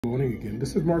Morning again.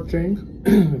 This is Mark James.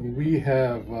 We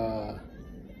have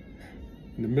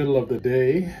in the middle of the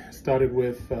day started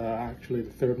with actually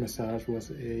the third massage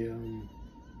was a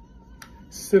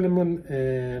cinnamon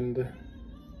and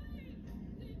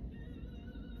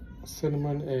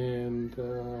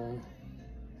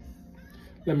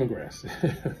lemongrass.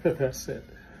 That's it.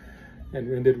 And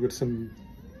we ended with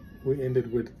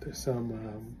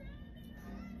some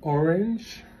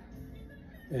orange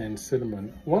and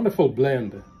cinnamon. Wonderful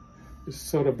blend. It's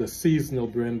sort of the seasonal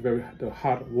blend, the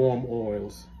hot, warm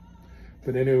oils.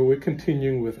 But anyway, we're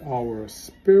continuing with our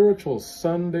spiritual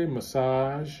Sunday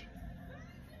massage.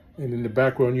 And in the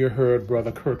background, you heard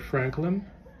Brother Kurt Franklin.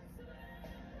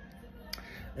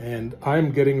 And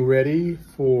I'm getting ready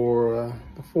for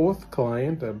the fourth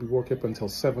client. I'll be working up until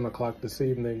 7 o'clock this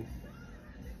evening.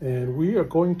 And we are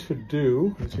going to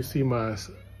do, as you see my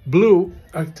blue,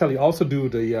 I tell you, also do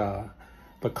the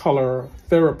color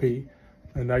therapy.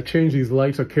 And I change these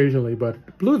lights occasionally,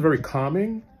 but blue is very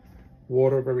calming.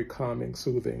 Water, very calming,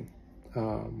 soothing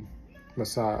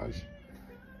massage.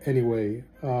 Anyway,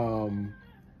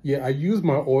 yeah, I use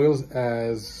my oils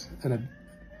as an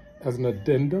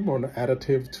addendum or an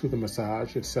additive to the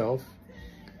massage itself.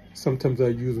 Sometimes I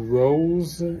use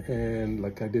rose, and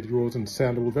like I did rose and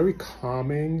sandalwood, very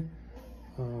calming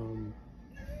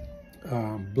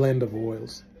blend of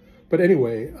oils. But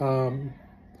anyway,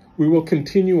 we will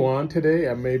continue on today.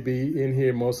 I may be in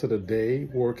here most of the day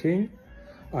working.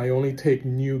 I only take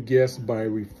new guests by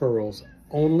referrals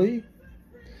only.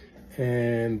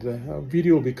 And a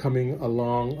video will be coming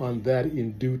along on that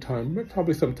in due time,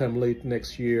 probably sometime late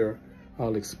next year.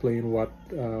 I'll explain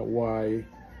why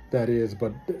that is.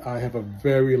 But I have a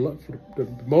for the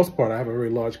most part, I have a very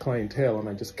large clientele, and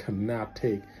I just cannot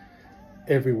take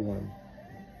everyone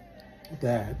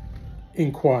that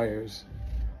inquires.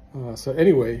 So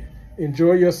anyway,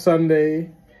 enjoy your Sunday.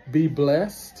 Be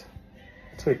blessed.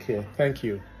 Take care. Thank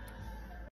you.